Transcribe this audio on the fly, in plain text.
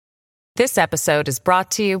This episode is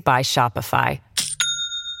brought to you by Shopify.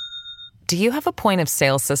 Do you have a point of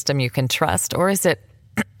sale system you can trust, or is it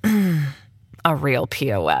a real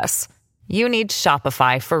POS? You need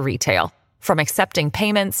Shopify for retail. From accepting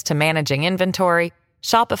payments to managing inventory,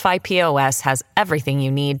 Shopify POS has everything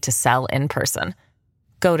you need to sell in person.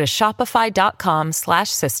 Go to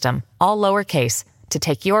shopify.com/system, all lowercase, to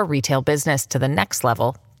take your retail business to the next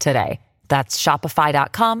level today. That's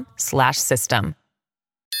shopify.com/system.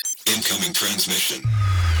 Incoming transmission.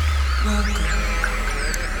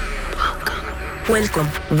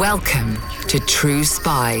 Welcome to True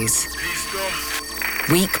Spies.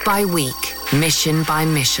 Week by week, mission by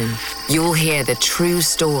mission, you'll hear the true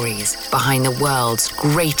stories behind the world's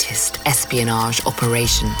greatest espionage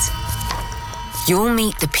operations. You'll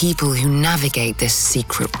meet the people who navigate this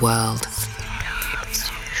secret world.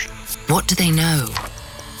 What do they know?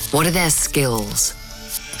 What are their skills?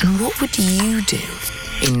 And what would you do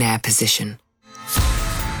in their position?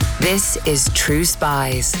 This is True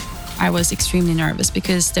Spies. I was extremely nervous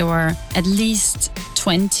because there were at least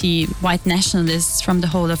 20 white nationalists from the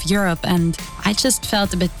whole of Europe, and I just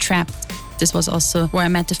felt a bit trapped. This was also where I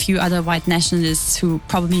met a few other white nationalists who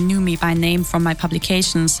probably knew me by name from my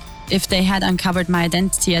publications. If they had uncovered my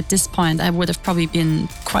identity at this point, I would have probably been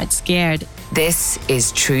quite scared. This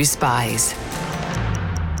is True Spies.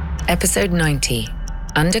 Episode 90,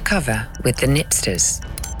 Undercover with the Nipsters.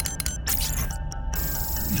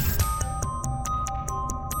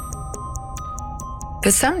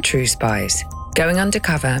 For some true spies, going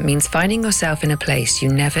undercover means finding yourself in a place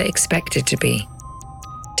you never expected to be,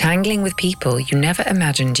 tangling with people you never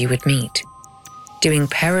imagined you would meet, doing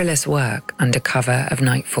perilous work under cover of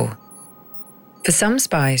nightfall. For some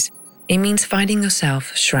spies, it means finding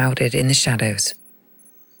yourself shrouded in the shadows.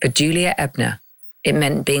 For Julia Ebner, it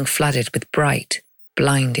meant being flooded with bright,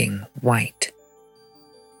 blinding white.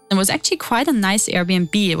 It was actually quite a nice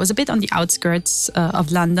Airbnb. It was a bit on the outskirts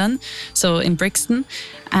of London, so in Brixton,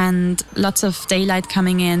 and lots of daylight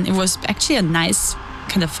coming in. It was actually a nice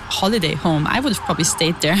kind of holiday home. I would have probably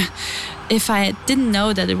stayed there. If I didn't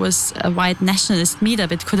know that it was a white nationalist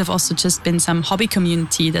meetup, it could have also just been some hobby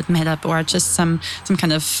community that met up, or just some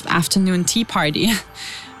kind of afternoon tea party.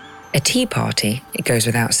 A tea party, it goes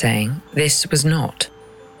without saying, this was not.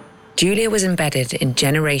 Julia was embedded in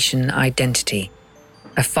Generation Identity,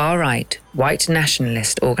 a far-right, white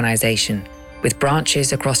nationalist organisation with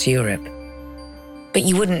branches across Europe. But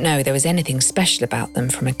you wouldn't know there was anything special about them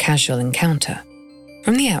from a casual encounter.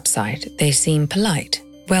 From the outside, they seem polite,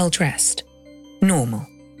 well-dressed, normal.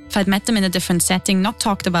 If I'd met them in a different setting, not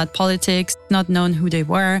talked about politics, not known who they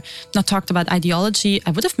were, not talked about ideology,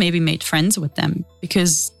 I would have maybe made friends with them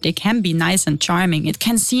because they can be nice and charming. It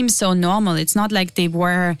can seem so normal. It's not like they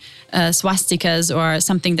wear swastikas or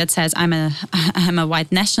something that says, I'm a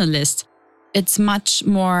white nationalist. It's much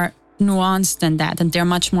more nuanced than that, and they're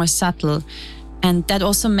much more subtle. And that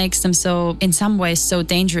also makes them so, in some ways, so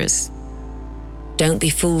dangerous. Don't be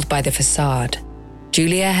fooled by the facade.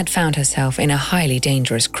 Julia had found herself in a highly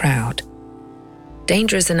dangerous crowd.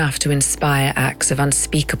 Dangerous enough to inspire acts of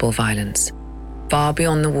unspeakable violence, far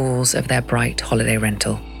beyond the walls of their bright holiday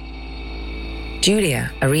rental. Julia,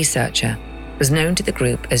 a researcher, was known to the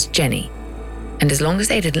group as Jenny, and as long as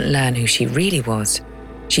they didn't learn who she really was,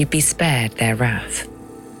 she'd be spared their wrath.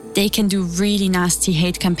 They can do really nasty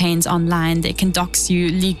hate campaigns online. They can dox you,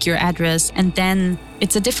 leak your address, and then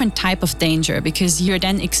it's a different type of danger because you're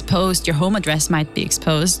then exposed. Your home address might be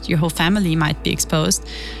exposed. Your whole family might be exposed.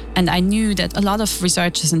 And I knew that a lot of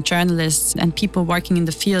researchers and journalists and people working in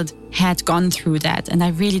the field had gone through that, and I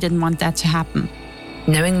really didn't want that to happen.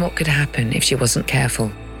 Knowing what could happen if she wasn't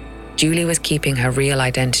careful, Julie was keeping her real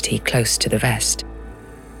identity close to the vest.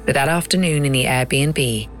 But that afternoon in the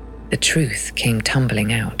Airbnb, the truth came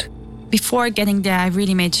tumbling out. Before getting there, I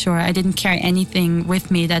really made sure I didn't carry anything with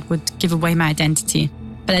me that would give away my identity.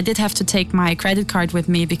 But I did have to take my credit card with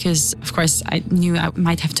me because, of course, I knew I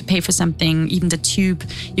might have to pay for something. Even the tube,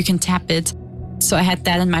 you can tap it. So I had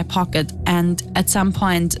that in my pocket. And at some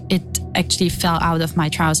point, it actually fell out of my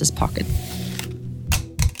trousers pocket.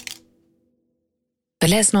 But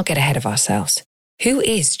let's not get ahead of ourselves. Who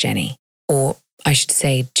is Jenny? Or I should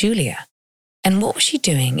say Julia? And what was she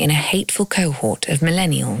doing in a hateful cohort of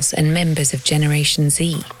millennials and members of Generation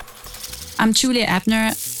Z? I'm Julia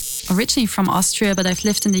Ebner, originally from Austria, but I've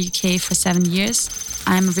lived in the UK for 7 years.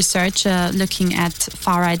 I'm a researcher looking at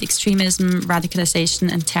far-right extremism,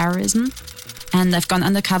 radicalization and terrorism. And I've gone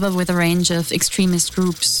undercover with a range of extremist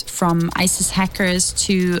groups, from ISIS hackers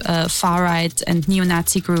to far-right and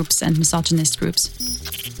neo-Nazi groups and misogynist groups.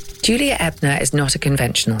 Julia Ebner is not a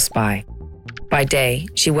conventional spy. By day,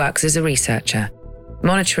 she works as a researcher.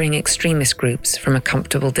 monitoring extremist groups from a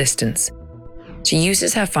comfortable distance. She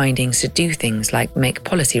uses her findings to do things like make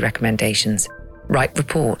policy recommendations, write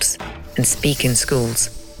reports, and speak in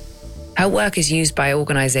schools. Her work is used by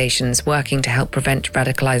organizations working to help prevent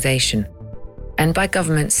radicalization and by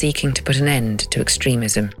governments seeking to put an end to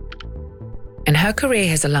extremism. And her career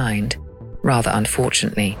has aligned, rather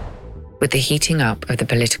unfortunately, with the heating up of the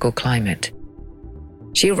political climate.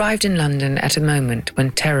 She arrived in London at a moment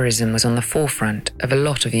when terrorism was on the forefront of a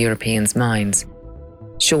lot of Europeans' minds,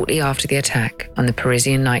 shortly after the attack on the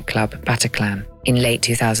Parisian nightclub Bataclan in late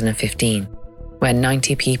 2015, where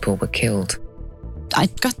 90 people were killed. I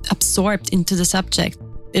got absorbed into the subject.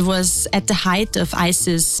 It was at the height of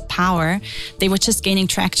ISIS power. They were just gaining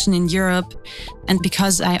traction in Europe. And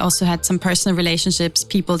because I also had some personal relationships,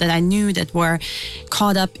 people that I knew that were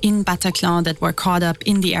caught up in Bataclan, that were caught up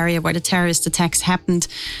in the area where the terrorist attacks happened,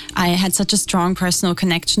 I had such a strong personal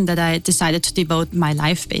connection that I decided to devote my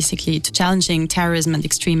life basically to challenging terrorism and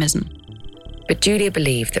extremism. But Julia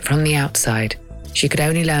believed that from the outside, she could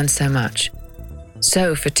only learn so much.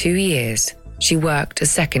 So for 2 years, she worked a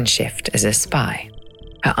second shift as a spy.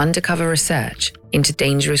 Her undercover research into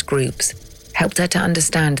dangerous groups helped her to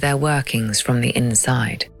understand their workings from the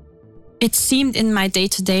inside. It seemed in my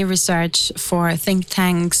day-to-day research for think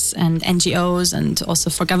tanks and NGOs and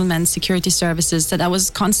also for government security services that I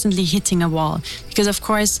was constantly hitting a wall. Because of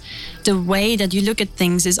course, the way that you look at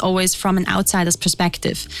things is always from an outsider's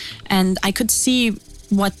perspective. And I could see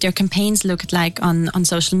what their campaigns looked like on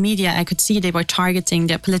social media. I could see they were targeting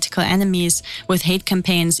their political enemies with hate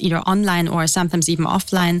campaigns, either online or sometimes even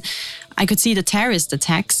offline. I could see the terrorist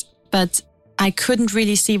attacks, but I couldn't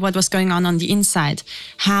really see what was going on the inside.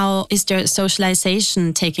 How is their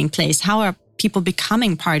socialization taking place? How are people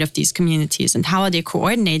becoming part of these communities? And how are they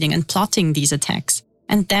coordinating and plotting these attacks?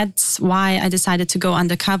 And that's why I decided to go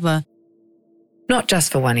undercover. Not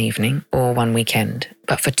just for one evening or one weekend,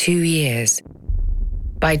 but for 2 years.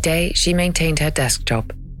 By day, she maintained her desk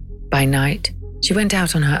job. By night, she went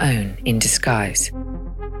out on her own in disguise.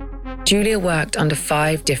 Julia worked under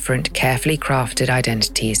 5 different carefully crafted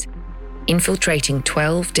identities, infiltrating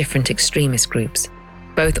 12 different extremist groups,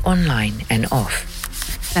 both online and off.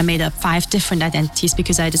 I made up 5 different identities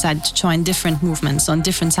because I decided to join different movements on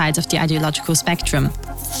different sides of the ideological spectrum.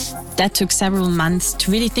 That took several months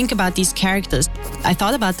to really think about these characters. I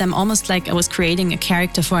thought about them almost like I was creating a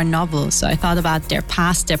character for a novel. So I thought about their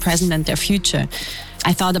past, their present, and their future.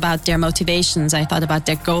 I thought about their motivations. I thought about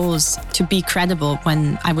their goals to be credible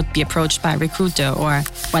when I would be approached by a recruiter or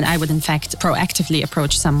when I would in fact proactively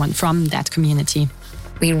approach someone from that community.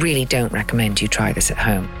 We really don't recommend you try this at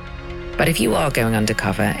home. But if you are going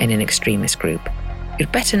undercover in an extremist group,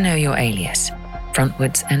 you'd better know your alias,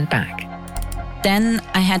 frontwards and back. Then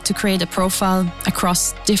I had to create a profile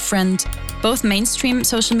across different, both mainstream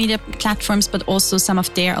social media platforms, but also some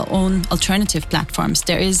of their own alternative platforms.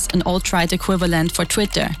 There is an alt-right equivalent for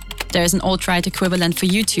Twitter. There is an alt-right equivalent for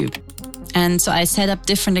YouTube. And so I set up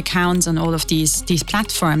different accounts on all of these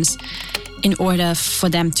platforms in order for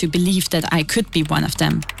them to believe that I could be one of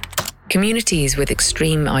them. Communities with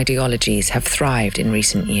extreme ideologies have thrived in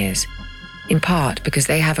recent years, in part because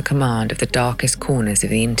they have a command of the darkest corners of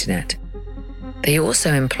the internet. They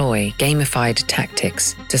also employ gamified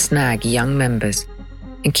tactics to snag young members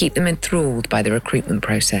and keep them enthralled by the recruitment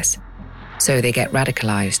process, so they get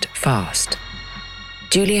radicalized fast.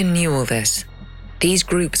 Julia knew all this. These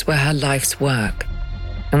groups were her life's work,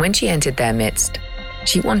 and when she entered their midst,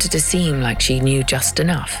 she wanted to seem like she knew just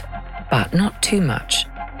enough, but not too much.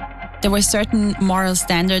 There were certain moral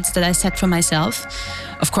standards that I set for myself.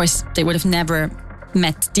 Of course, they would have never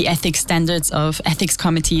met the ethics standards of ethics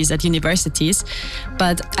committees at universities,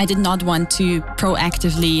 but I did not want to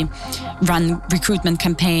proactively run recruitment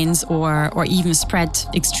campaigns or even spread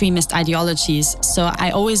extremist ideologies. So I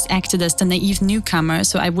always acted as the naive newcomer,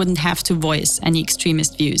 so I wouldn't have to voice any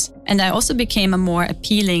extremist views. And I also became a more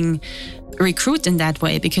appealing recruit in that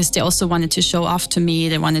way because they also wanted to show off to me,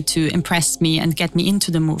 they wanted to impress me and get me into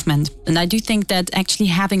the movement. And I do think that actually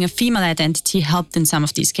having a female identity helped in some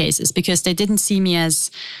of these cases because they didn't see me as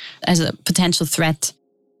a potential threat.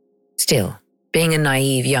 Still, being a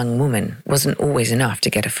naive young woman wasn't always enough to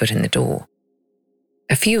get a foot in the door.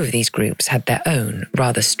 A few of these groups had their own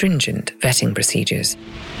rather stringent vetting procedures.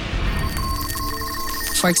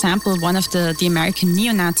 For example, one of the American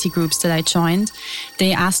neo-Nazi groups that I joined,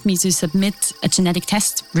 they asked me to submit a genetic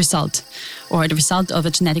test result or the result of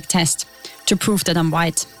a genetic test to prove that I'm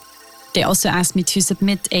white. They also asked me to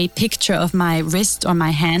submit a picture of my wrist or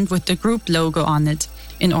my hand with the group logo on it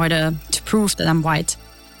in order to prove that I'm white.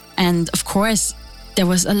 And of course, there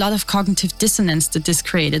was a lot of cognitive dissonance that this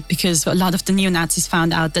created, because a lot of the neo-Nazis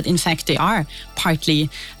found out that in fact they are partly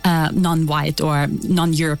non-white or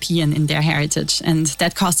non-European in their heritage, and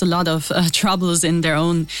that caused a lot of troubles in their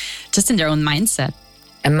own mindset.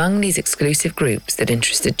 Among these exclusive groups that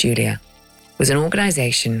interested Julia was an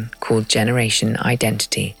organisation called Generation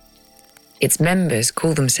Identity. Its members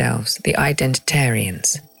call themselves the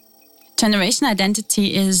Identitarians. Generation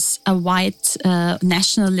Identity is a white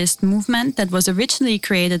nationalist movement that was originally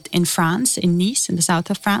created in France, in Nice, in the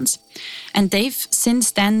south of France. And they've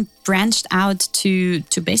since then branched out to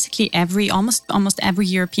basically almost every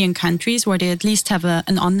European countries where they at least have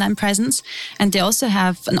an online presence. And they also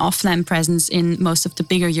have an offline presence in most of the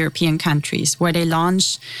bigger European countries, where they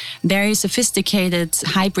launch very sophisticated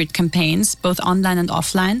hybrid campaigns, both online and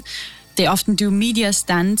offline. They often do media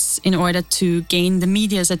stunts in order to gain the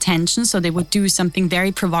media's attention. So they would do something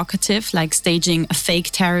very provocative, like staging a fake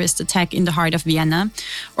terrorist attack in the heart of Vienna,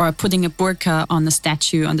 or putting a burqa on the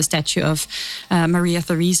statue of Maria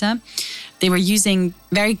Theresa. They were using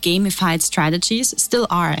very gamified strategies, still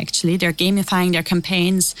are actually. They're gamifying their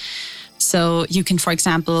campaigns. So you can, for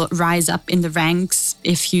example, rise up in the ranks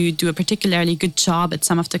if you do a particularly good job at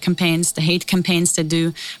some of the campaigns, the hate campaigns they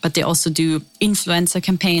do, but they also do influencer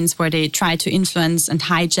campaigns where they try to influence and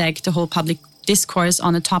hijack the whole public discourse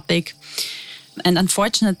on a topic. And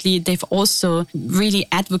unfortunately, they've also really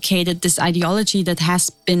advocated this ideology that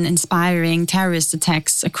has been inspiring terrorist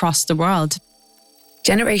attacks across the world.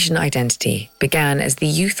 Generation Identity began as the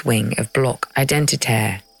youth wing of Bloc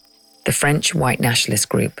Identitaire, the French white nationalist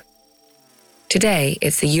group. Today,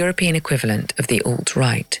 it's the European equivalent of the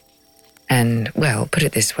alt-right. And, well, put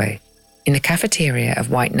it this way, in the cafeteria of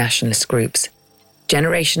white nationalist groups,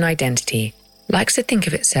 Generation Identity likes to think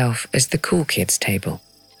of itself as the cool kids table.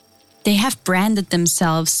 They have branded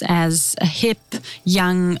themselves as a hip,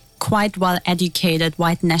 young, quite well-educated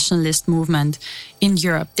white nationalist movement in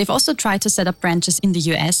Europe. They've also tried to set up branches in the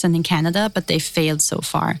US and in Canada, but they've failed so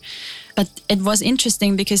far. But it was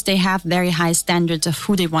interesting because they have very high standards of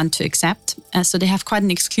who they want to accept. So they have quite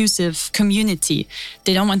an exclusive community.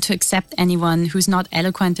 They don't want to accept anyone who's not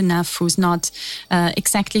eloquent enough, who's not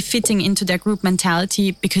exactly fitting into their group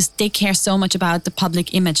mentality, because they care so much about the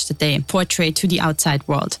public image that they portray to the outside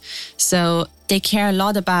world. So they care a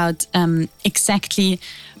lot about exactly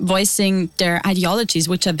voicing their ideologies,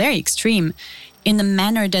 which are very extreme, in a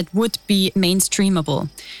manner that would be mainstreamable,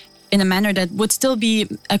 in a manner that would still be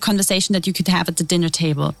a conversation that you could have at the dinner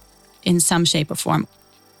table in some shape or form.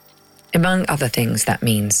 Among other things, that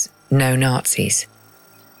means no Nazis.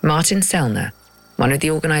 Martin Sellner, one of the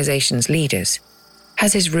organisation's leaders,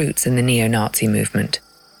 has his roots in the neo-Nazi movement.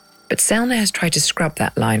 But Sellner has tried to scrub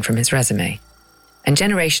that line from his resume, and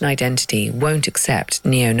Generation Identity won't accept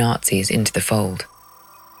neo-Nazis into the fold.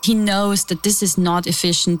 He knows that this is not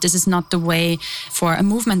efficient. This is not the way for a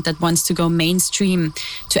movement that wants to go mainstream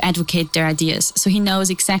to advocate their ideas. So he knows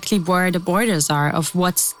exactly where the borders are of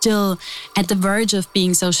what's still at the verge of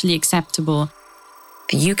being socially acceptable.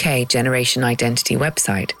 The UK Generation Identity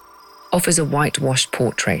website offers a whitewashed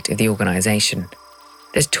portrait of the organisation.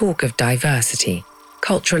 There's talk of diversity,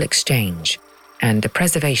 cultural exchange, and the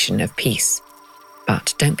preservation of peace.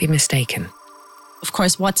 But don't be mistaken. Of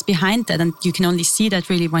course, what's behind that, and you can only see that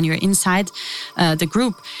really when you're inside the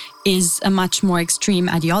group, is a much more extreme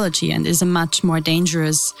ideology and is a much more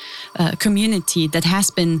dangerous community that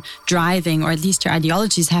has been driving, or at least their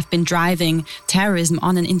ideologies have been driving terrorism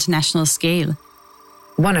on an international scale.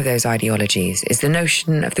 One of those ideologies is the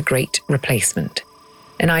notion of the Great Replacement,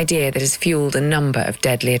 an idea that has fueled a number of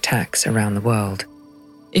deadly attacks around the world.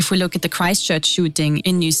 If we look at the Christchurch shooting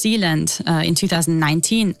in New Zealand in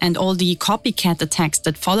 2019 and all the copycat attacks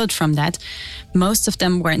that followed from that, most of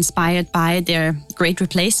them were inspired by their Great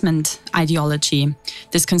Replacement ideology,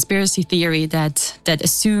 this conspiracy theory that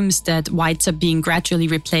assumes that whites are being gradually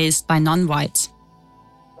replaced by non-whites.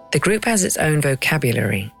 The group has its own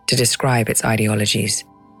vocabulary to describe its ideologies.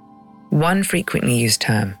 One frequently used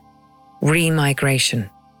term, remigration.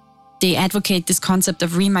 They advocate this concept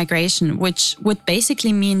of remigration, which would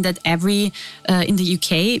basically mean that every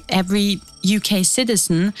UK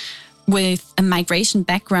citizen with a migration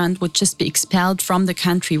background would just be expelled from the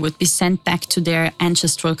country, would be sent back to their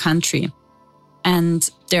ancestral country. And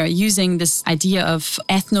they're using this idea of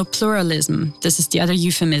ethnopluralism. This is the other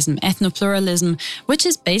euphemism, ethnopluralism, which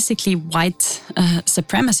is basically white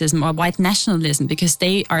supremacism or white nationalism, because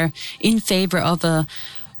they are in favor of a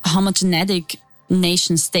homogenetic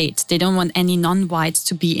nation state. They don't want any non-whites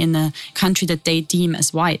to be in a country that they deem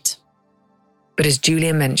as white. But as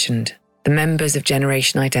Julia mentioned, the members of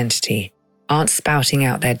Generation Identity aren't spouting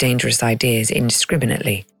out their dangerous ideas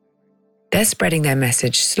indiscriminately. They're spreading their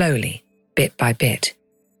message slowly, bit by bit,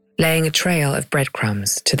 laying a trail of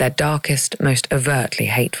breadcrumbs to their darkest, most overtly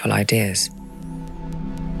hateful ideas.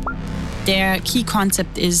 Their key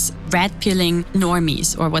concept is red pilling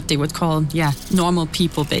normies, or what they would call, normal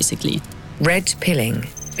people, basically. Red pilling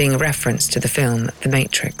being a reference to the film The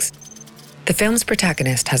Matrix. The film's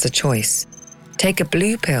protagonist has a choice. Take a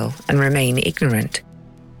blue pill and remain ignorant,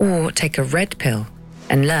 or take a red pill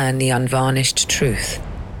and learn the unvarnished truth.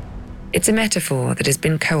 It's a metaphor that has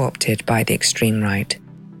been co-opted by the extreme right,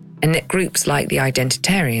 and that groups like the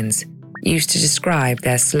Identitarians use to describe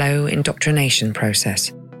their slow indoctrination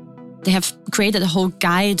process. They have created a whole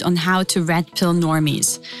guide on how to red pill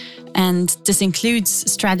normies. And this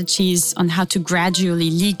includes strategies on how to gradually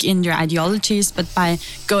leak in their ideologies, but by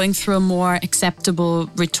going through a more acceptable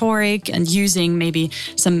rhetoric and using maybe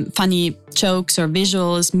some funny jokes or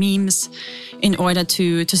visuals, memes, in order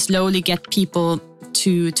to slowly get people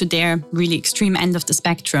to their really extreme end of the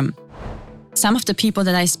spectrum. Some of the people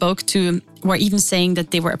that I spoke to were even saying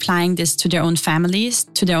that they were applying this to their own families,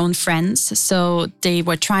 to their own friends. So they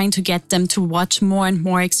were trying to get them to watch more and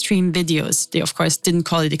more extreme videos. They, of course, didn't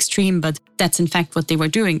call it extreme, but that's in fact what they were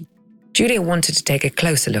doing. Julia wanted to take a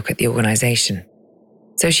closer look at the organisation.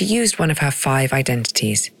 So she used one of her 5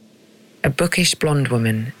 identities, a bookish blonde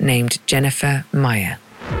woman named Jennifer Meyer.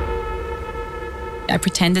 I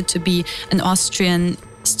pretended to be an Austrian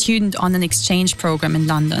student on an exchange program in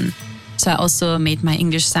London. So I also made my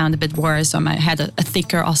English sound a bit worse, or I had a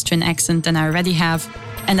thicker Austrian accent than I already have.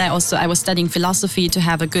 And I was studying philosophy to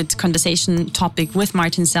have a good conversation topic with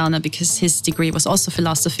Martin Sellner because his degree was also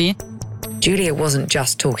philosophy. Julia wasn't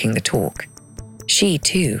just talking the talk. She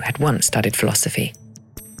too had once studied philosophy.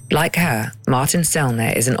 Like her, Martin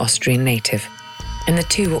Sellner is an Austrian native, and the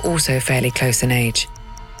two were also fairly close in age.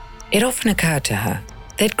 It often occurred to her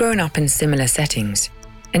they'd grown up in similar settings,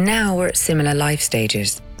 and now were at similar life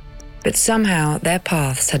stages. But somehow their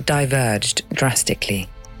paths had diverged drastically.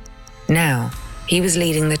 Now, he was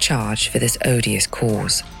leading the charge for this odious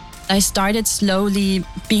cause. I started slowly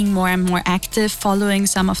being more and more active, following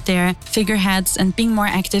some of their figureheads and being more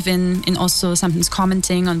active in also sometimes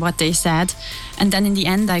commenting on what they said. And then in the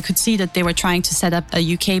end, I could see that they were trying to set up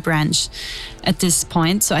a UK branch at this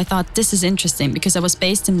point. So I thought this is interesting because I was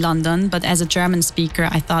based in London, but as a German speaker,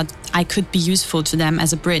 I thought I could be useful to them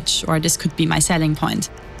as a bridge, or this could be my selling point.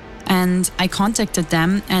 And I contacted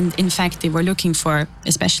them, and in fact, they were looking for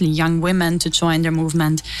especially young women to join their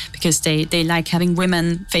movement because they like having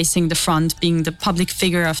women facing the front, being the public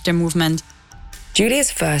figure of their movement.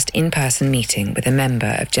 Julia's first in-person meeting with a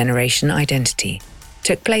member of Generation Identity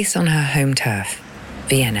took place on her home turf,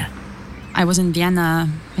 Vienna. I was in Vienna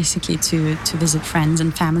basically to visit friends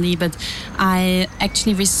and family, but I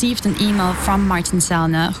actually received an email from Martin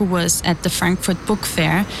Sellner, who was at the Frankfurt Book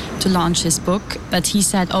Fair to launch his book. But he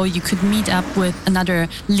said, you could meet up with another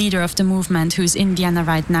leader of the movement who's in Vienna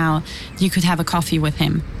right now. You could have a coffee with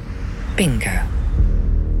him. Bingo.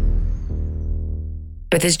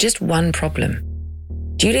 But there's just one problem.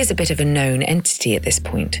 Julia's a bit of a known entity at this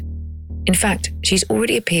point. In fact, she's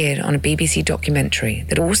already appeared on a BBC documentary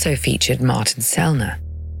that also featured Martin Sellner.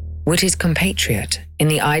 Would his compatriot in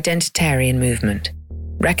the Identitarian movement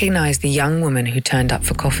recognize the young woman who turned up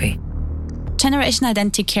for coffee? Generation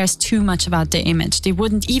Identity cares too much about their image. They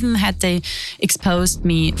wouldn't, even had they exposed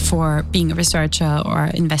me for being a researcher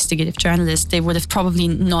or investigative journalist, they would have probably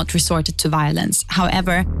not resorted to violence.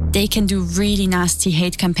 However, they can do really nasty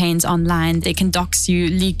hate campaigns online. They can dox you,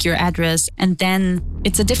 leak your address, and then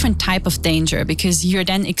it's a different type of danger because you're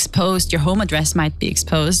then exposed. Your home address might be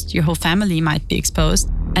exposed. Your whole family might be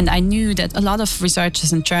exposed. And I knew that a lot of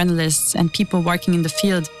researchers and journalists and people working in the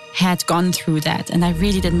field had gone through that, and I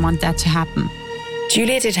really didn't want that to happen.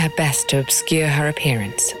 Julia did her best to obscure her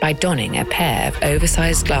appearance by donning a pair of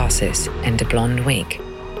oversized glasses and a blonde wig.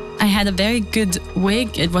 I had a very good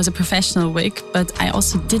wig. It was a professional wig, but I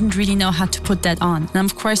also didn't really know how to put that on. And I'm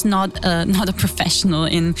of course not a professional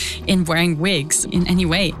in wearing wigs in any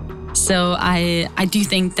way. So I do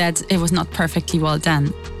think that it was not perfectly well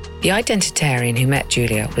done. The Identitarian who met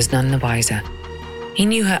Julia was none the wiser. He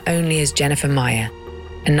knew her only as Jennifer Meyer,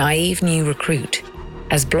 a naive new recruit,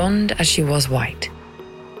 as blonde as she was white.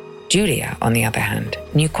 Julia, on the other hand,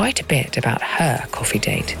 knew quite a bit about her coffee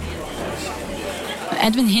date.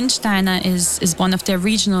 Edwin Hinsteiner is one of their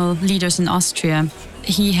regional leaders in Austria.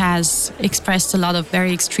 He has expressed a lot of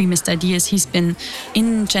very extremist ideas. He's been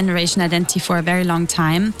in Generation Identity for a very long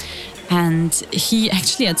time. And he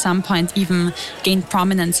actually at some point even gained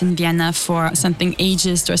prominence in Vienna for something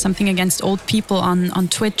ageist or something against old people on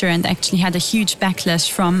Twitter, and actually had a huge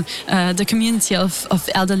backlash from the community of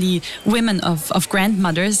elderly women, of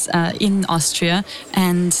grandmothers in Austria.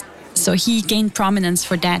 And so he gained prominence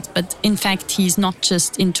for that. But in fact, he's not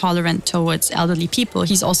just intolerant towards elderly people.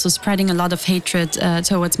 He's also spreading a lot of hatred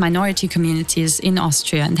towards minority communities in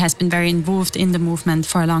Austria, and has been very involved in the movement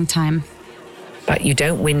for a long time. But you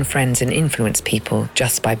don't win friends and influence people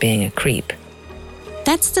just by being a creep.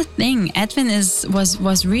 That's the thing. Edwin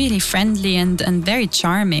was really friendly and very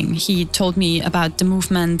charming. He told me about the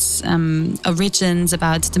movement's origins,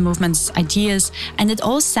 about the movement's ideas, and it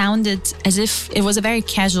all sounded as if it was a very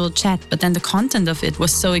casual chat, but then the content of it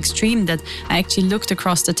was so extreme that I actually looked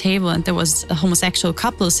across the table and there was a homosexual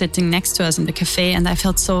couple sitting next to us in the cafe, and I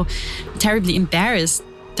felt so terribly embarrassed.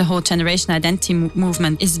 The whole generation identity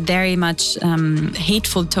movement is very much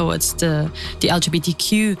hateful towards the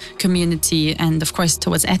LGBTQ community, and of course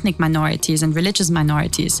towards ethnic minorities and religious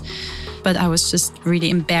minorities. But I was just really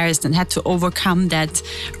embarrassed and had to overcome that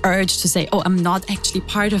urge to say, oh, I'm not actually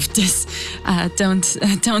part of this.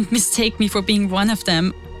 Don't mistake me for being one of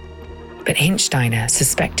them. But Hinsteiner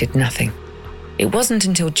suspected nothing. It wasn't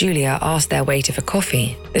until Julia asked their waiter for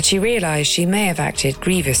coffee that she realised she may have acted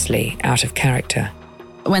grievously out of character.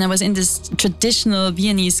 When I was in this traditional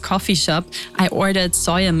Viennese coffee shop, I ordered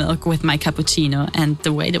soya milk with my cappuccino, and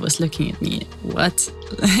the waiter was looking at me, what?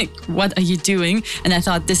 Like, what are you doing? And I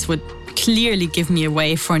thought this would clearly give me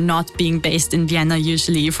away for not being based in Vienna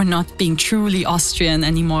usually, for not being truly Austrian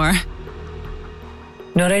anymore.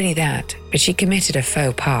 Not only that, but she committed a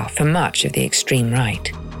faux pas for much of the extreme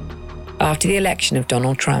right. After the election of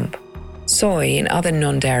Donald Trump, soy and other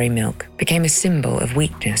non-dairy milk became a symbol of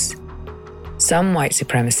weakness. Some white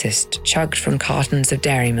supremacists chugged from cartons of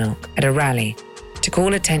dairy milk at a rally to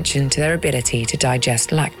call attention to their ability to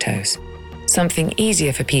digest lactose, something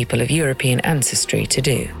easier for people of European ancestry to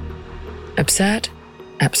do. Absurd?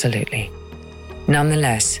 Absolutely.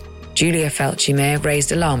 Nonetheless, Julia felt she may have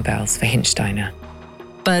raised alarm bells for Hinsteiner.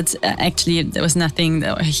 But actually, there was nothing,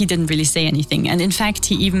 he didn't really say anything. And in fact,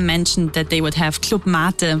 he even mentioned that they would have Club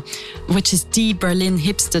Mate, which is the Berlin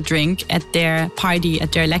hipster drink, at their party,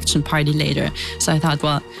 at their election party later. So I thought,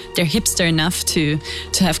 well, they're hipster enough to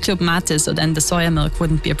have Club Mate, so then the soya milk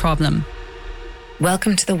wouldn't be a problem.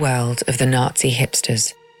 Welcome to the world of the Nazi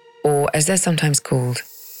hipsters, or as they're sometimes called,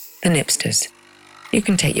 the Nipsters. You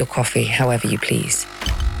can take your coffee however you please.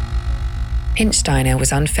 Hinsteiner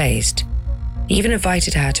was unfazed. He even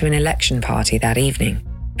invited her to an election party that evening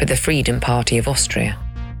for the Freedom Party of Austria.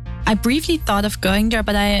 I briefly thought of going there,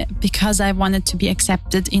 but because I wanted to be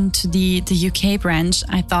accepted into the UK branch,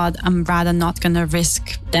 I thought I'm rather not going to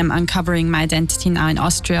risk them uncovering my identity now in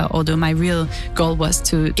Austria, although my real goal was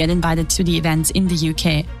to get invited to the events in the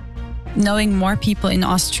UK. Knowing more people in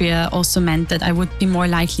Austria also meant that I would be more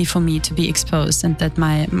likely for me to be exposed, and that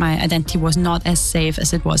my identity was not as safe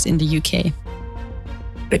as it was in the UK.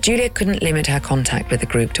 But Julia couldn't limit her contact with the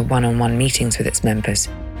group to one-on-one meetings with its members.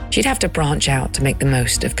 She'd have to branch out to make the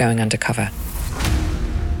most of going undercover.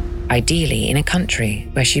 Ideally in a country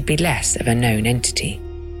where she'd be less of a known entity.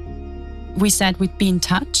 We said we'd be in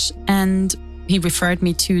touch, and he referred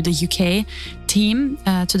me to the UK team,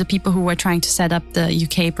 to the people who were trying to set up the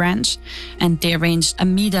UK branch. And they arranged a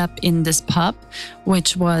meetup in this pub,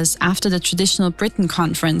 which was after the Traditional Britain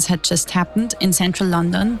conference had just happened in central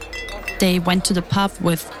London. They went to the pub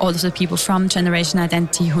with all of the people from Generation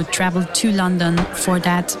Identity who traveled to London for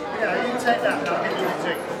that,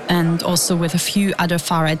 and also with a few other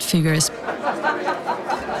far-right figures.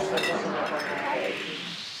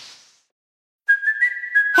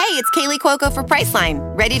 Hey, it's Kaylee Cuoco for Priceline.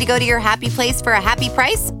 Ready to go to your happy place for a happy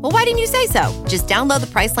price? Well, why didn't you say so? Just download the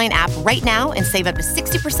Priceline app right now and save up to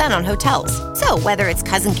 60% on hotels. So whether it's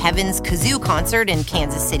Cousin Kevin's Kazoo Concert in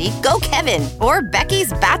Kansas City, go Kevin, or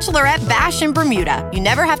Becky's Bachelorette Bash in Bermuda, you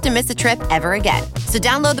never have to miss a trip ever again. So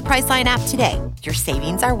download the Priceline app today. Your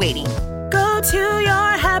savings are waiting. Go to your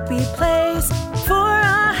happy place for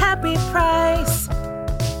a happy price.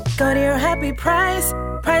 Go to your happy price,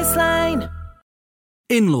 Priceline.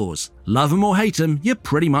 In-laws, love them or hate them, you're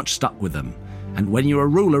pretty much stuck with them. And when you're a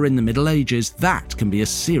ruler in the Middle Ages, that can be a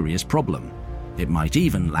serious problem. It might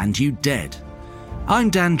even land you dead. I'm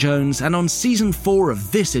Dan Jones, and on Season 4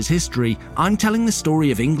 of This Is History, I'm telling the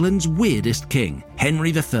story of England's weirdest king,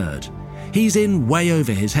 Henry III. He's in way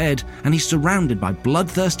over his head, and he's surrounded by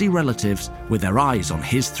bloodthirsty relatives with their eyes on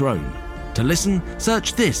his throne. To listen,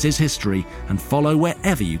 search This Is History and follow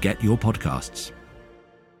wherever you get your podcasts.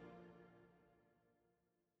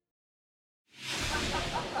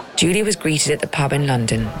 Julia was greeted at the pub in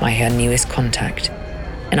London by her newest contact,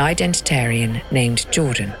 an identitarian named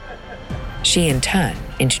Jordan. She, in turn,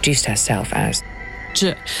 introduced herself as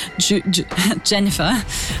Jennifer,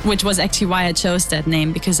 which was actually why I chose that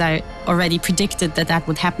name, because I already predicted that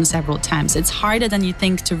would happen several times. It's harder than you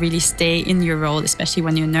think to really stay in your role, especially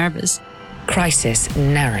when you're nervous. Crisis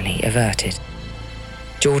narrowly averted.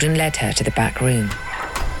 Jordan led her to the back room,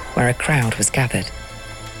 where a crowd was gathered.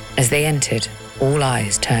 As they entered, all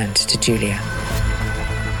eyes turned to Julia.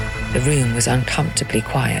 The room was uncomfortably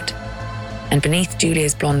quiet, and beneath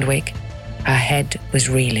Julia's blonde wig, her head was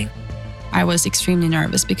reeling. I was extremely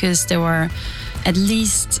nervous because there were at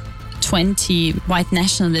least 20 white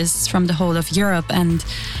nationalists from the whole of Europe, and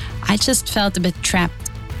I just felt a bit trapped.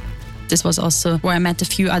 This was also where I met a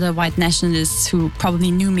few other white nationalists who probably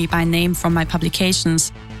knew me by name from my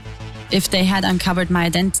publications. If they had uncovered my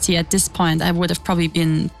identity at this point, I would have probably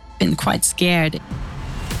been quite scared.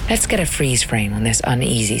 Let's get a freeze frame on this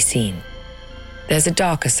uneasy scene. There's a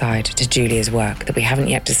darker side to Julia's work that we haven't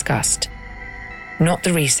yet discussed. Not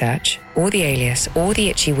the research, or the alias, or the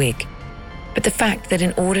itchy wig, but the fact that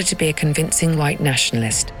in order to be a convincing white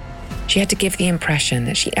nationalist, she had to give the impression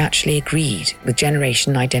that she actually agreed with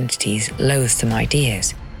Generation Identity's loathsome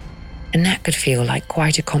ideas. And that could feel like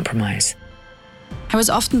quite a compromise. I was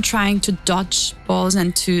often trying to dodge balls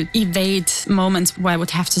and to evade moments where I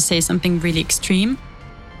would have to say something really extreme.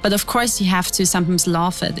 But of course, you have to sometimes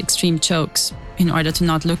laugh at extreme jokes in order to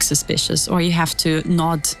not look suspicious, or you have to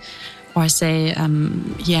nod or say,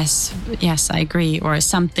 yes, I agree, or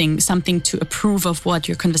something to approve of what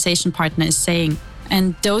your conversation partner is saying.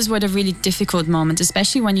 And those were the really difficult moments,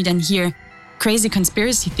 especially when you then hear crazy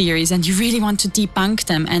conspiracy theories and you really want to debunk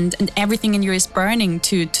them, and everything in you is burning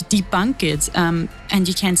to debunk it, and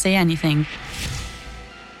you can't say anything.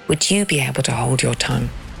 Would you be able to hold your tongue?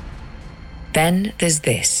 Then there's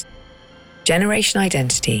this. Generation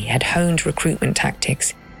Identity had honed recruitment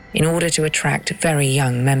tactics in order to attract very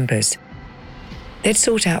young members. They'd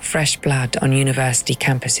sought out fresh blood on university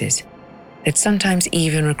campuses. They'd sometimes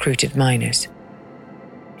even recruited minors.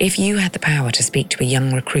 If you had the power to speak to a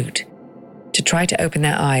young recruit, to try to open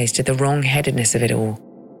their eyes to the wrong-headedness of it all,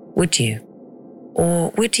 would you?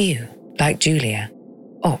 Or would you, like Julia,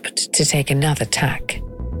 opt to take another tack?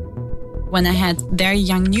 When I had very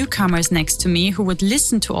young newcomers next to me who would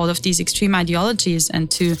listen to all of these extreme ideologies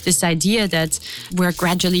and to this idea that we're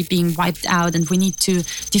gradually being wiped out and we need to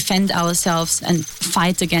defend ourselves and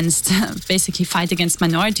fight against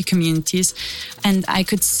minority communities. And I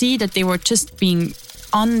could see that they were just being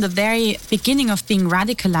on the very beginning of being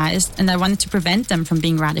radicalized, and I wanted to prevent them from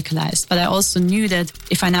being radicalized. But I also knew that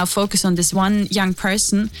if I now focus on this one young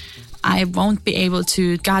person, I won't be able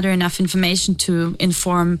to gather enough information to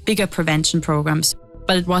inform bigger prevention programs.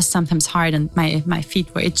 But it was sometimes hard, and my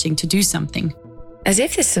feet were itching to do something. As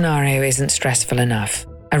if this scenario isn't stressful enough,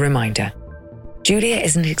 a reminder. Julia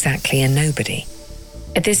isn't exactly a nobody.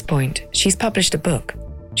 At this point, she's published a book.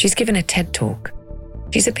 She's given a TED Talk.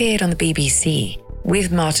 She's appeared on the BBC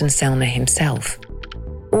with Martin Sellner himself,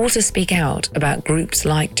 all to speak out about groups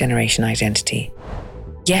like Generation Identity.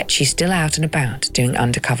 Yet she's still out and about doing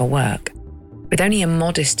undercover work, with only a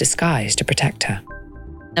modest disguise to protect her.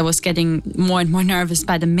 I was getting more and more nervous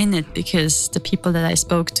by the minute because the people that I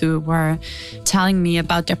spoke to were telling me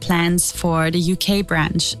about their plans for the UK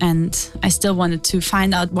branch, and I still wanted to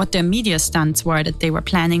find out what their media stunts were that they were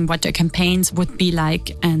planning, what their campaigns would be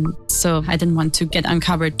like, and so I didn't want to get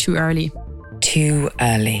uncovered too early. Too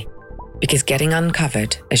early, because getting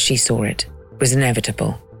uncovered, as she saw it, was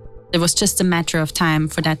inevitable. It was just a matter of time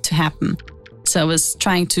for that to happen. So I was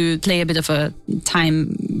trying to play a bit of a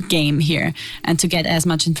time game here and to get as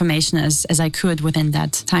much information as I could within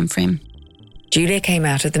that time frame. Julia came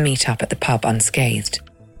out of the meetup at the pub unscathed,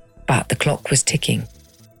 but the clock was ticking,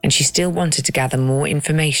 and she still wanted to gather more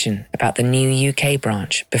information about the new UK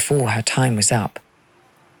branch before her time was up.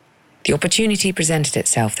 The opportunity presented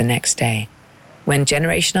itself the next day, when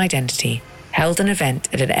Generation Identity held an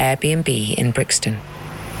event at an Airbnb in Brixton.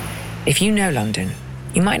 If you know London,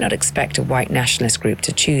 you might not expect a white nationalist group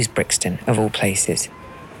to choose Brixton, of all places.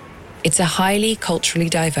 It's a highly culturally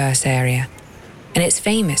diverse area, and it's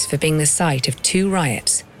famous for being the site of 2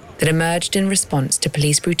 riots that emerged in response to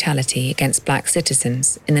police brutality against black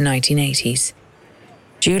citizens in the 1980s.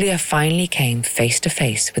 Julia finally came face to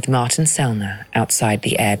face with Martin Sellner outside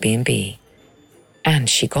the Airbnb. And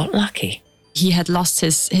she got lucky. He had lost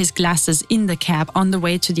his glasses in the cab on the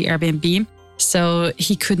way to the Airbnb, so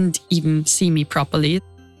he couldn't even see me properly.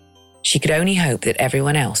 She could only hope that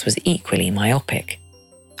everyone else was equally myopic.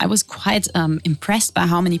 I was quite impressed by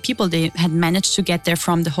how many people they had managed to get there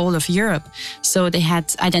from the whole of Europe. So they had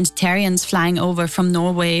identitarians flying over from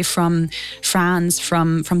Norway, from France,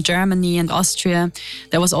 from Germany and Austria.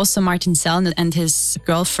 There was also Martin Sellner and his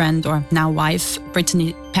girlfriend, or now wife,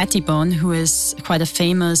 Brittany Pettibone, who is quite a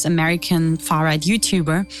famous American far-right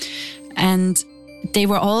YouTuber. And they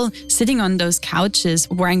were all sitting on those couches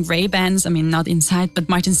wearing Ray-Bans. I mean, not inside, but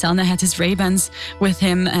Martin Sellner had his Ray-Bans with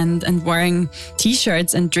him and wearing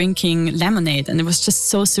T-shirts and drinking lemonade. And it was just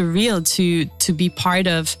so surreal to be part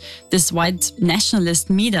of this white nationalist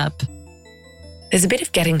meetup. There's a bit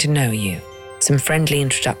of getting to know you, some friendly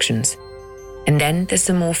introductions, and then there's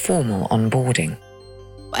some more formal onboarding.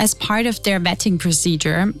 As part of their vetting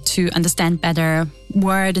procedure to understand better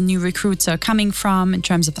where the new recruits are coming from in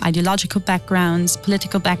terms of ideological backgrounds,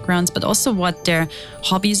 political backgrounds, but also what their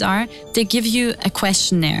hobbies are, they give you a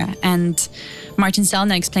questionnaire. And Martin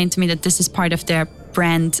Sellner explained to me that this is part of their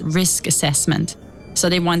brand risk assessment. So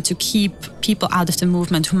they want to keep people out of the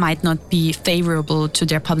movement who might not be favorable to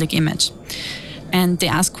their public image. And they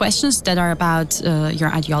ask questions that are about your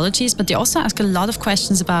ideologies, but they also ask a lot of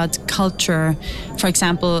questions about culture. For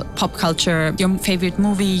example, pop culture, your favorite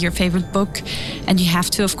movie, your favorite book. And you have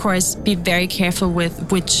to, of course, be very careful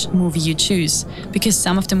with which movie you choose. Because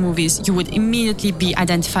some of the movies, you would immediately be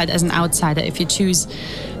identified as an outsider if you choose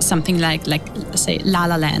something like say, La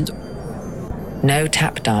La Land. No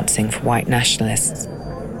tap dancing for white nationalists.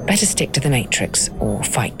 Better stick to The Matrix or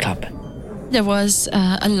Fight Club. There was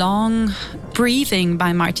a long briefing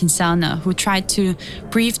by Martin Sellner, who tried to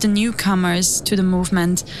brief the newcomers to the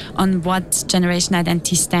movement on what generation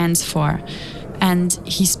identity stands for. And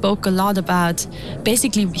he spoke a lot about,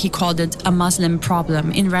 basically he called it a Muslim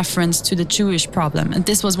problem in reference to the Jewish problem. And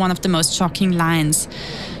this was one of the most shocking lines.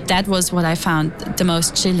 That was what I found the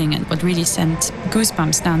most chilling and what really sent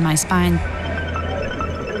goosebumps down my spine.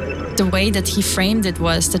 The way that he framed it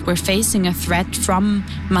was that we're facing a threat from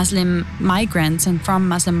Muslim migrants and from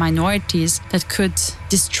Muslim minorities that could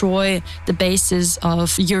destroy the basis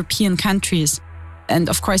of European countries. And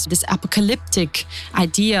of course, this apocalyptic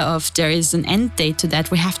idea of there is an end date to that,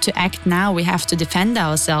 we have to act now, we have to defend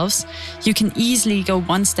ourselves. You can easily go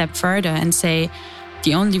one step further and say,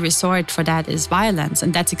 the only resort for that is violence.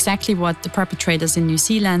 And that's exactly what the perpetrators in New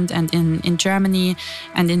Zealand and in Germany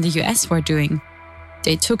and in the US were doing.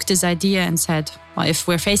 They took this idea and said, well, if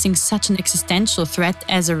we're facing such an existential threat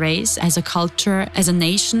as a race, as a culture, as a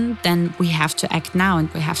nation, then we have to act now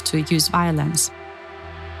and we have to use violence.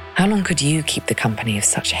 How long could you keep the company of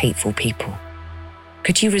such hateful people?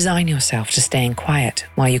 Could you resign yourself to staying quiet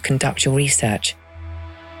while you conduct your research?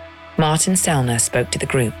 Martin Sellner spoke to the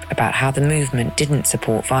group about how the movement didn't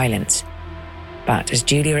support violence. But as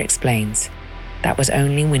Julia explains, that was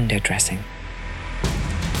only window dressing.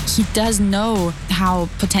 He does know how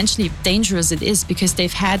potentially dangerous it is because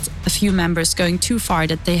they've had a few members going too far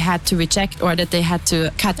that they had to reject or that they had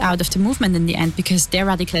to cut out of the movement in the end because their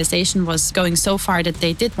radicalization was going so far that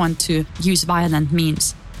they did want to use violent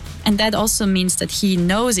means. And that also means that he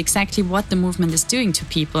knows exactly what the movement is doing to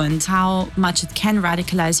people and how much it can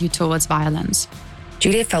radicalize you towards violence.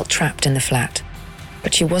 Julia felt trapped in the flat,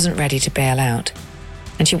 but she wasn't ready to bail out,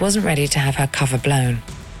 and she wasn't ready to have her cover blown.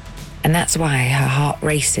 And that's why her heart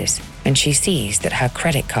races when she sees that her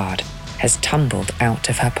credit card has tumbled out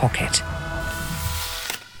of her pocket.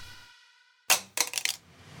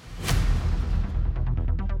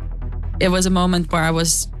 It was a moment where I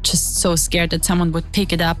was just so scared that someone would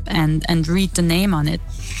pick it up and read the name on it.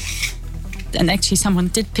 And actually someone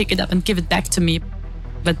did pick it up and give it back to me,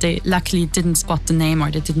 but they luckily didn't spot the name or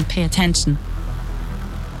they didn't pay attention.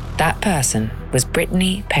 That person was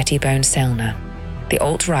Brittany Pettibone Sellner, the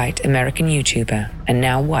alt-right American YouTuber and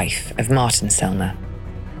now wife of Martin Sellner.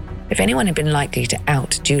 If anyone had been likely to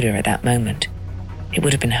out Julia at that moment, it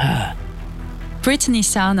would have been her. Brittany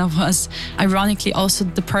Sellner was ironically also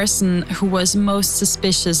the person who was most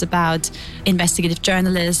suspicious about investigative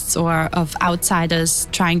journalists or of outsiders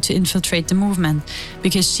trying to infiltrate the movement,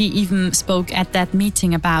 because she even spoke at that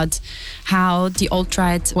meeting about how the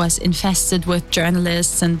alt-right was infested with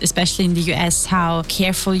journalists, and especially in the US, how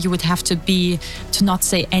careful you would have to be to not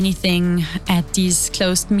say anything at these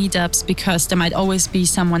closed meetups because there might always be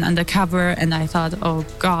someone undercover. And I thought, oh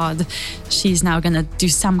God, she's now gonna do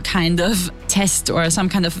some kind of test or some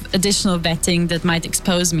kind of additional vetting that might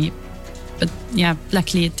expose me. But yeah,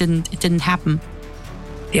 luckily it didn't happen.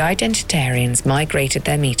 The identitarians migrated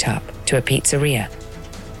their meetup to a pizzeria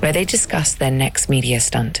where they discussed their next media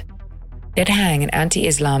stunt. They'd hang an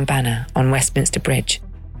anti-Islam banner on Westminster Bridge,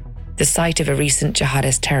 the site of a recent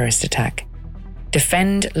jihadist terrorist attack.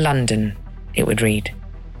 "Defend London," it would read.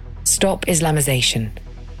 "Stop Islamization.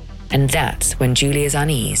 And that's when Julia's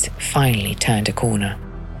unease finally turned a corner.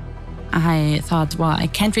 I thought, well, I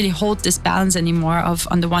can't really hold this balance anymore of,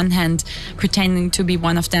 on the one hand, pretending to be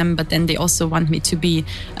one of them, but then they also want me to be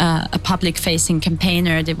a public-facing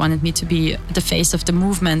campaigner. They wanted me to be the face of the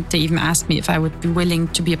movement. They even asked me if I would be willing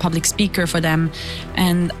to be a public speaker for them.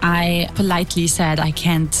 And I politely said I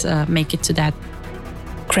can't make it to that.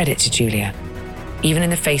 Credit to Julia. Even in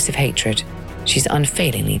the face of hatred, she's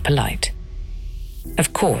unfailingly polite.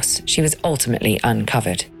 Of course, she was ultimately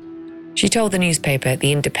uncovered. She told the newspaper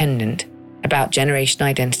The Independent about Generation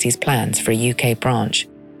Identity's plans for a UK branch,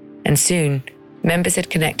 and soon members had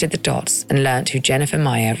connected the dots and learnt who Jennifer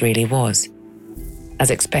Meyer really was.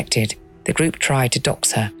 As expected, the group tried to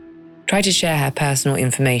dox her, tried to share her personal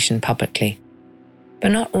information publicly,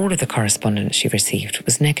 but not all of the correspondence she received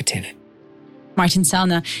was negative. Martin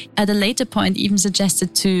Sellner, at a later point, even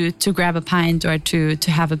suggested to grab a pint or to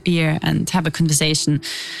have a beer and have a conversation,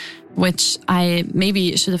 which I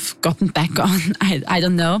maybe should have gotten back on. I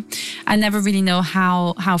don't know. I never really know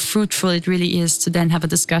how fruitful it really is to then have a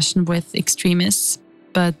discussion with extremists.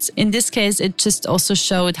 But in this case, it just also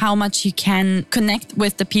showed how much you can connect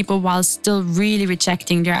with the people while still really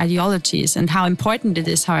rejecting their ideologies, and how important it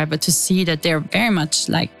is, however, to see that they're very much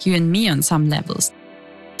like you and me on some levels.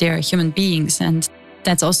 They're human beings, and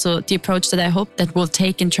that's also the approach that I hope that we'll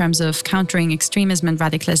take in terms of countering extremism and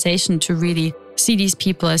radicalization, to really see these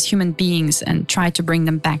people as human beings and try to bring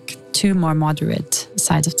them back to more moderate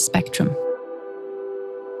sides of the spectrum.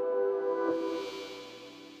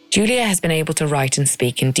 Julia has been able to write and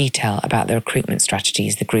speak in detail about the recruitment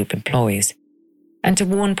strategies the group employs, and to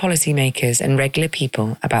warn policymakers and regular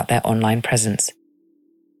people about their online presence.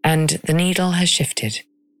 And the needle has shifted,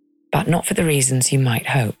 but not for the reasons you might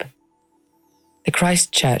hope. The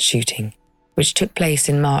Christchurch shooting, which took place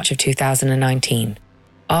in March of 2019,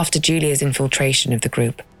 after Julia's infiltration of the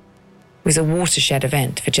group, was a watershed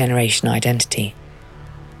event for Generation Identity.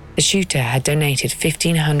 The shooter had donated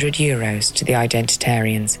 €1,500 to the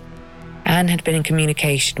Identitarians and had been in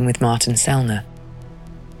communication with Martin Sellner.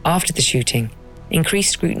 After the shooting,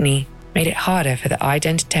 increased scrutiny made it harder for the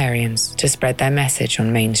Identitarians to spread their message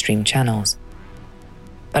on mainstream channels.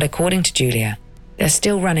 But according to Julia, they're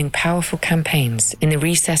still running powerful campaigns in the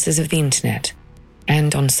recesses of the internet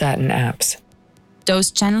and on certain apps.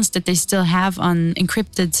 Those channels that they still have on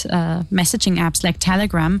encrypted messaging apps like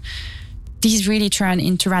Telegram, these really turn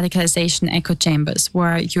into radicalization echo chambers,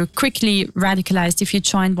 where you're quickly radicalized. If you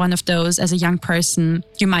join one of those as a young person,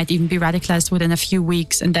 you might even be radicalized within a few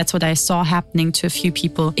weeks. And that's what I saw happening to a few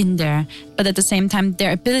people in there. But at the same time,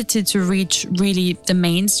 their ability to reach really the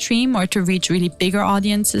mainstream or to reach really bigger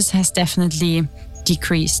audiences has definitely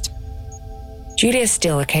decreased. Julia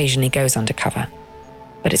still occasionally goes undercover,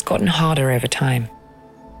 but it's gotten harder over time.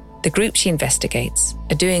 The group she investigates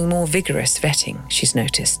are doing more vigorous vetting, she's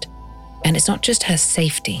noticed. And it's not just her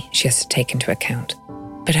safety she has to take into account,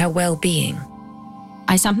 but her well-being.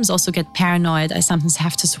 I sometimes also get paranoid. I sometimes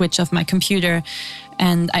have to switch off my computer,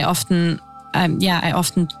 and I often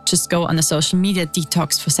just go on a social media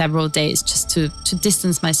detox for several days just to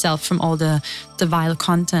distance myself from all the vile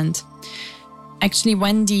content. Actually,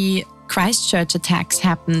 when the Christchurch attacks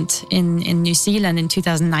happened in New Zealand in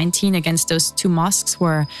 2019 against those two mosques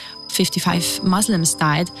where 55 Muslims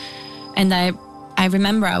died, and I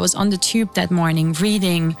remember I was on the tube that morning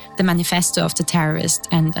reading the manifesto of the terrorist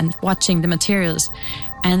and watching the materials.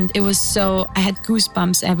 And it was I had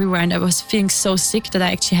goosebumps everywhere, and I was feeling so sick that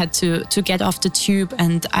I actually had to get off the tube.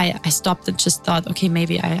 And I stopped and just thought, okay,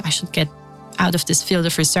 maybe I should get out of this field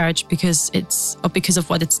of research because of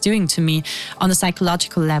what it's doing to me on a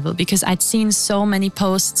psychological level. Because I'd seen so many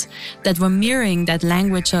posts that were mirroring that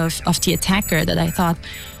language of the attacker that I thought,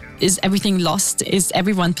 is everything lost? Is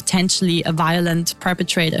everyone potentially a violent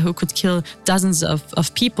perpetrator who could kill dozens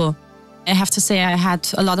of people? I have to say I had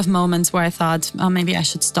a lot of moments where I thought, oh, maybe I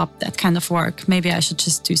should stop that kind of work. Maybe I should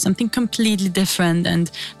just do something completely different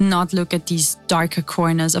and not look at these darker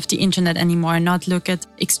corners of the internet anymore, not look at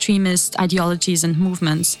extremist ideologies and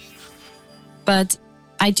movements. But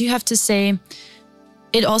I do have to say,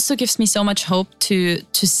 it also gives me so much hope to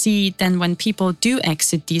see then when people do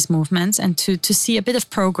exit these movements and to see a bit of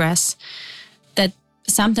progress that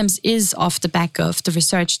sometimes is off the back of the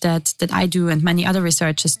research that I do and many other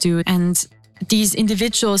researchers do. And these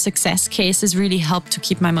individual success cases really help to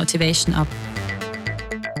keep my motivation up.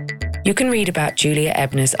 You can read about Julia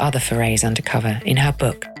Ebner's other forays undercover in her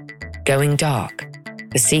book, Going Dark: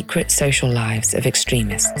 The Secret Social Lives of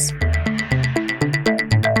Extremists.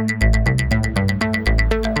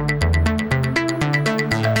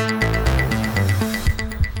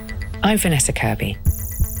 I'm Vanessa Kirby.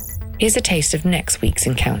 Here's a taste of next week's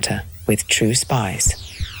encounter with true spies.